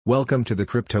Welcome to the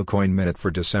Crypto Coin Minute for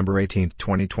December 18,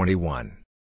 2021.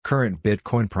 Current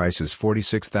Bitcoin price is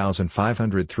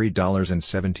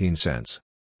 $46,503.17.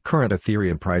 Current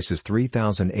Ethereum price is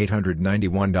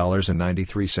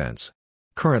 $3,891.93.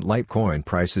 Current Litecoin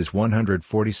price is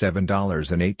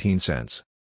 $147.18.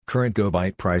 Current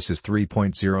GoByte price is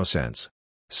 3.0 cents.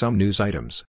 Some news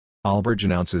items. Albridge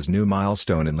announces new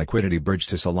milestone in liquidity bridge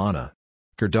to Solana.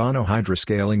 Cardano Hydra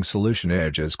scaling solution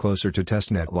edges closer to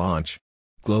testnet launch.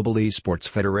 Global Esports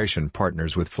Federation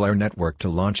partners with Flare Network to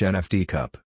launch NFT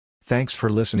Cup. Thanks for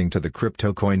listening to the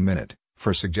Crypto Coin Minute.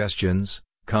 For suggestions,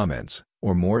 comments,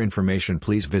 or more information,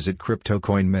 please visit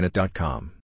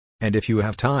CryptoCoinMinute.com. And if you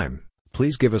have time,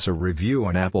 please give us a review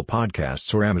on Apple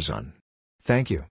Podcasts or Amazon. Thank you.